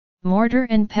Mortar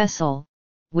and pestle,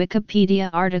 Wikipedia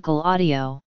article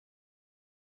audio.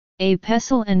 A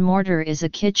pestle and mortar is a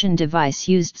kitchen device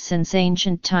used since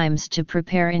ancient times to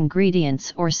prepare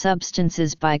ingredients or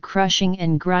substances by crushing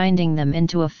and grinding them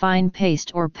into a fine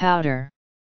paste or powder.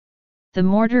 The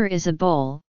mortar is a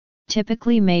bowl,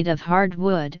 typically made of hard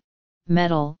wood,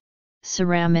 metal,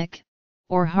 ceramic,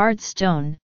 or hard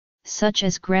stone, such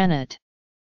as granite.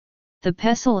 The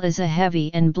pestle is a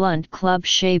heavy and blunt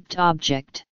club-shaped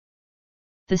object.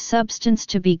 The substance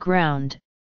to be ground,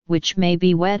 which may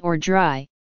be wet or dry,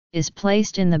 is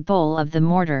placed in the bowl of the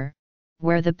mortar,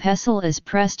 where the pestle is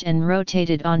pressed and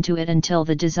rotated onto it until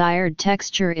the desired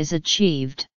texture is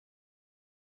achieved.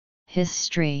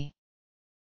 History.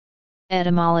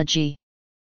 Etymology.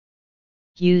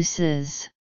 Uses.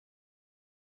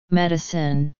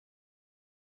 Medicine.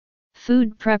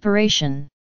 Food preparation.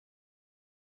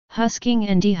 Husking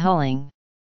and dehulling.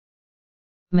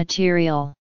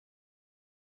 Material.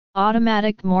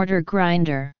 Automatic mortar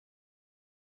grinder.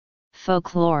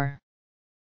 Folklore.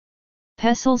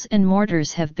 Pestles and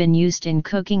mortars have been used in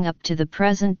cooking up to the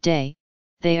present day.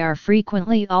 They are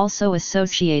frequently also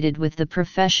associated with the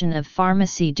profession of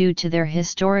pharmacy due to their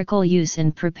historical use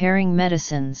in preparing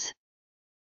medicines.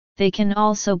 They can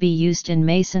also be used in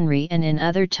masonry and in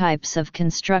other types of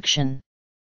construction.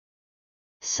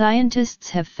 Scientists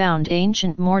have found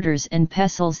ancient mortars and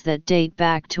pestles that date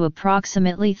back to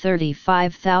approximately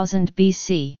 35,000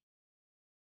 BC.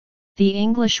 The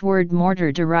English word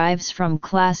mortar derives from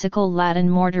Classical Latin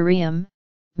mortarium,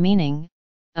 meaning,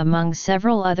 among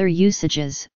several other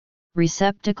usages,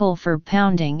 receptacle for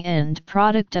pounding and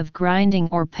product of grinding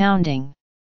or pounding.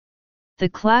 The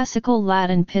Classical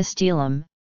Latin pistillum,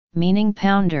 meaning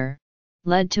pounder,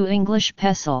 led to English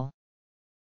pestle.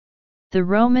 The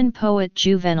Roman poet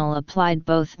Juvenal applied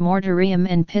both mortarium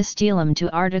and pistillum to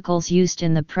articles used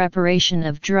in the preparation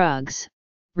of drugs,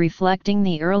 reflecting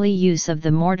the early use of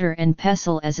the mortar and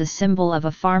pestle as a symbol of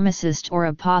a pharmacist or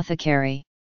apothecary.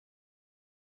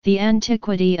 The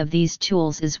antiquity of these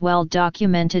tools is well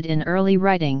documented in early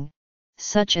writing,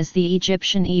 such as the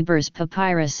Egyptian Ebers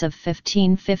Papyrus of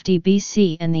 1550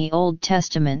 BC and the Old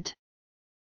Testament.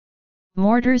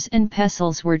 Mortars and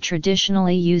pestles were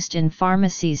traditionally used in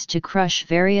pharmacies to crush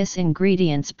various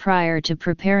ingredients prior to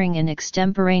preparing an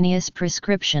extemporaneous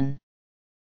prescription.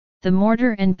 The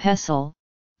mortar and pestle,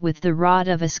 with the rod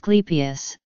of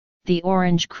Asclepius, the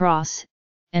orange cross,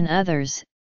 and others,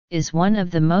 is one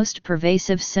of the most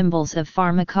pervasive symbols of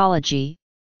pharmacology,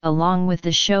 along with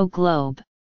the show globe.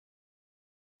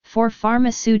 For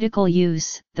pharmaceutical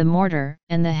use, the mortar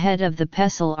and the head of the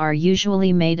pestle are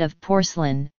usually made of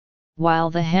porcelain,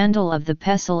 while the handle of the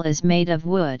pestle is made of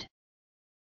wood.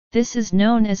 This is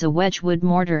known as a Wedgwood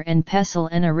mortar and pestle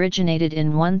and originated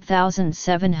in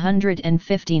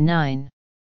 1759.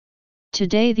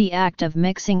 Today the act of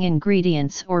mixing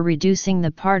ingredients or reducing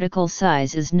the particle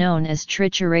size is known as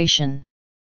trituration.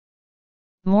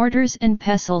 Mortars and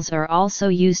pestles are also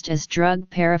used as drug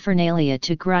paraphernalia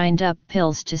to grind up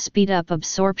pills to speed up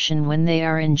absorption when they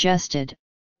are ingested,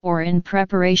 or in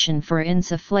preparation for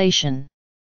insufflation.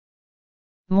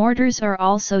 Mortars are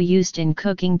also used in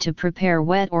cooking to prepare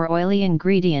wet or oily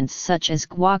ingredients such as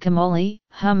guacamole,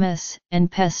 hummus,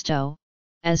 and pesto,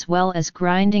 as well as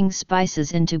grinding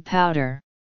spices into powder.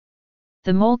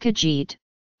 The molcajete,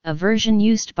 a version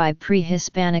used by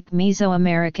pre-Hispanic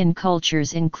Mesoamerican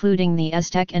cultures including the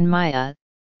Aztec and Maya,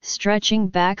 stretching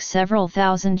back several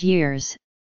thousand years,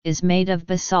 is made of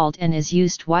basalt and is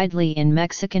used widely in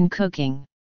Mexican cooking.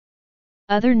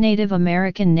 Other Native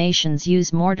American nations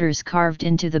use mortars carved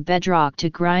into the bedrock to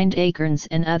grind acorns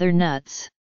and other nuts.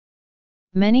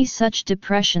 Many such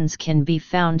depressions can be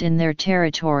found in their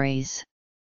territories.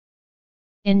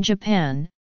 In Japan,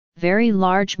 very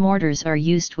large mortars are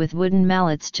used with wooden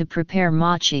mallets to prepare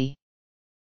mochi.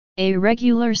 A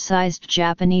regular-sized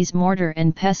Japanese mortar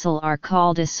and pestle are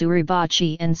called a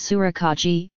suribachi and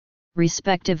surikaji,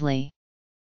 respectively.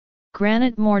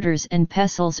 Granite mortars and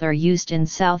pestles are used in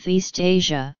Southeast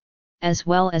Asia, as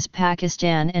well as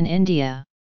Pakistan and India.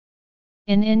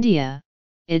 In India,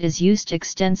 it is used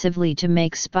extensively to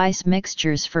make spice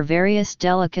mixtures for various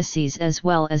delicacies as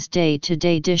well as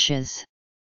day-to-day dishes.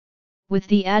 With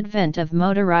the advent of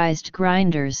motorized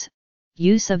grinders,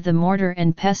 use of the mortar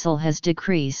and pestle has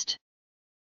decreased.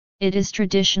 It is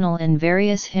traditional in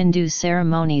various Hindu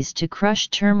ceremonies to crush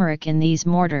turmeric in these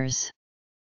mortars.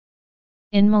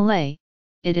 In Malay,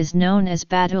 it is known as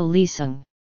batu lisung.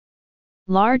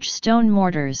 Large stone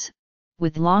mortars,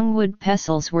 with long wood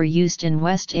pestles were used in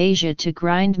West Asia to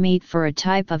grind meat for a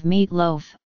type of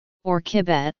meatloaf, or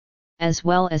kibet, as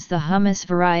well as the hummus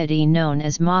variety known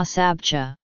as ma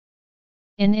sabcha.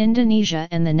 In Indonesia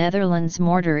and the Netherlands,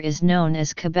 mortar is known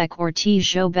as kebek or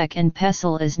tjobek and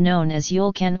pestle is known as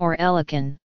yulkan or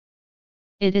elekan.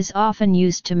 It is often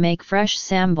used to make fresh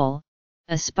sambal,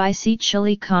 a spicy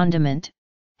chili condiment,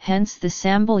 hence the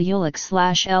sambal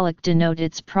ulek/elek denote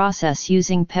its process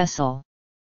using pestle.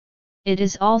 It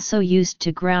is also used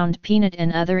to ground peanut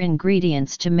and other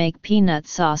ingredients to make peanut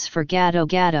sauce for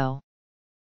gado-gado.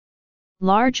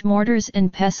 Large mortars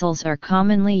and pestles are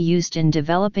commonly used in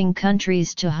developing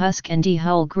countries to husk and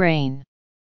dehull grain.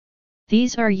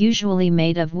 These are usually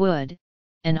made of wood,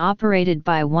 and operated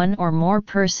by one or more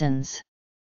persons.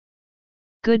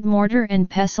 Good mortar and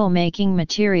pestle making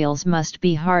materials must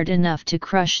be hard enough to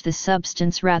crush the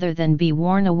substance rather than be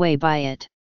worn away by it.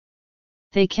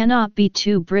 They cannot be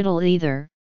too brittle either,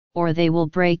 or they will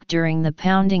break during the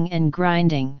pounding and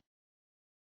grinding.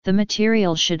 The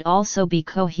material should also be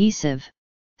cohesive,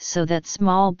 so that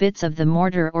small bits of the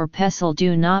mortar or pestle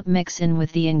do not mix in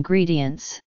with the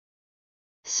ingredients.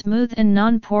 Smooth and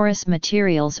non-porous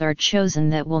materials are chosen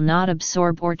that will not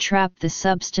absorb or trap the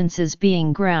substances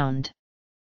being ground.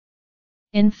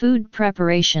 In food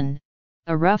preparation,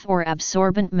 a rough or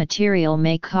absorbent material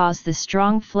may cause the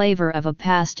strong flavor of a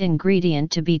past ingredient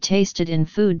to be tasted in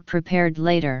food prepared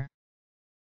later.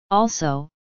 Also,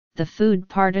 the food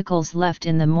particles left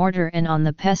in the mortar and on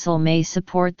the pestle may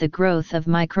support the growth of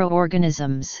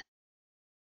microorganisms.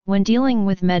 When dealing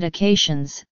with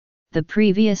medications, the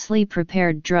previously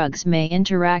prepared drugs may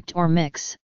interact or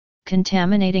mix,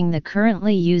 contaminating the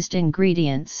currently used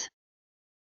ingredients.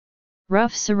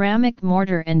 Rough ceramic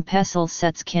mortar and pestle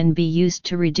sets can be used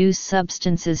to reduce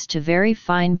substances to very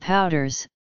fine powders,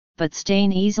 but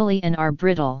stain easily and are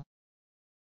brittle.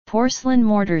 Porcelain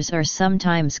mortars are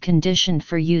sometimes conditioned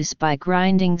for use by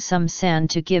grinding some sand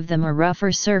to give them a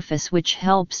rougher surface, which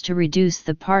helps to reduce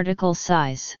the particle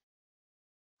size.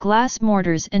 Glass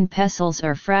mortars and pestles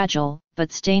are fragile,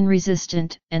 but stain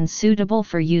resistant and suitable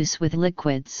for use with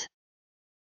liquids.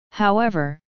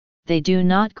 However, they do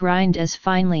not grind as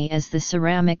finely as the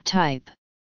ceramic type.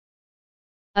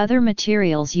 Other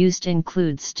materials used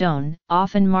include stone,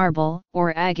 often marble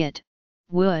or agate,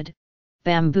 wood,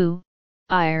 bamboo,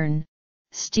 iron,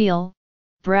 steel,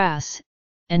 brass,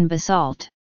 and basalt.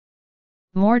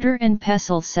 Mortar and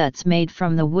pestle sets made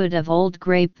from the wood of old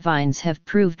grapevines have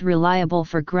proved reliable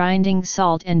for grinding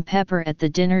salt and pepper at the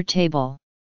dinner table.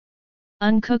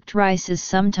 Uncooked rice is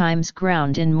sometimes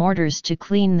ground in mortars to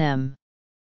clean them.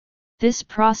 This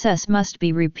process must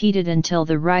be repeated until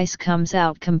the rice comes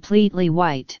out completely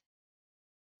white.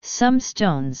 Some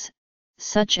stones,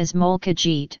 such as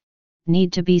molkajit,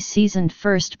 need to be seasoned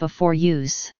first before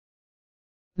use.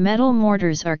 Metal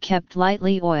mortars are kept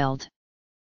lightly oiled.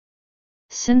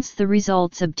 Since the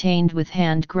results obtained with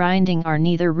hand grinding are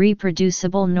neither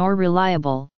reproducible nor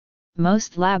reliable,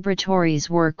 most laboratories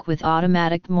work with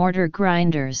automatic mortar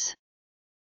grinders.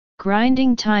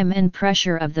 Grinding time and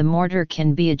pressure of the mortar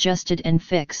can be adjusted and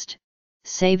fixed,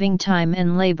 saving time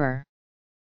and labor.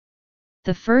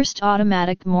 The first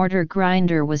automatic mortar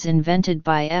grinder was invented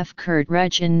by F. Kurt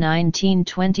Rech in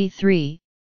 1923,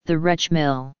 the Rech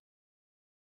mill.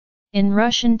 In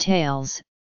Russian tales,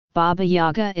 Baba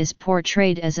Yaga is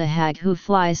portrayed as a hag who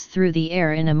flies through the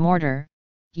air in a mortar,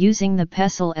 using the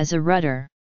pestle as a rudder.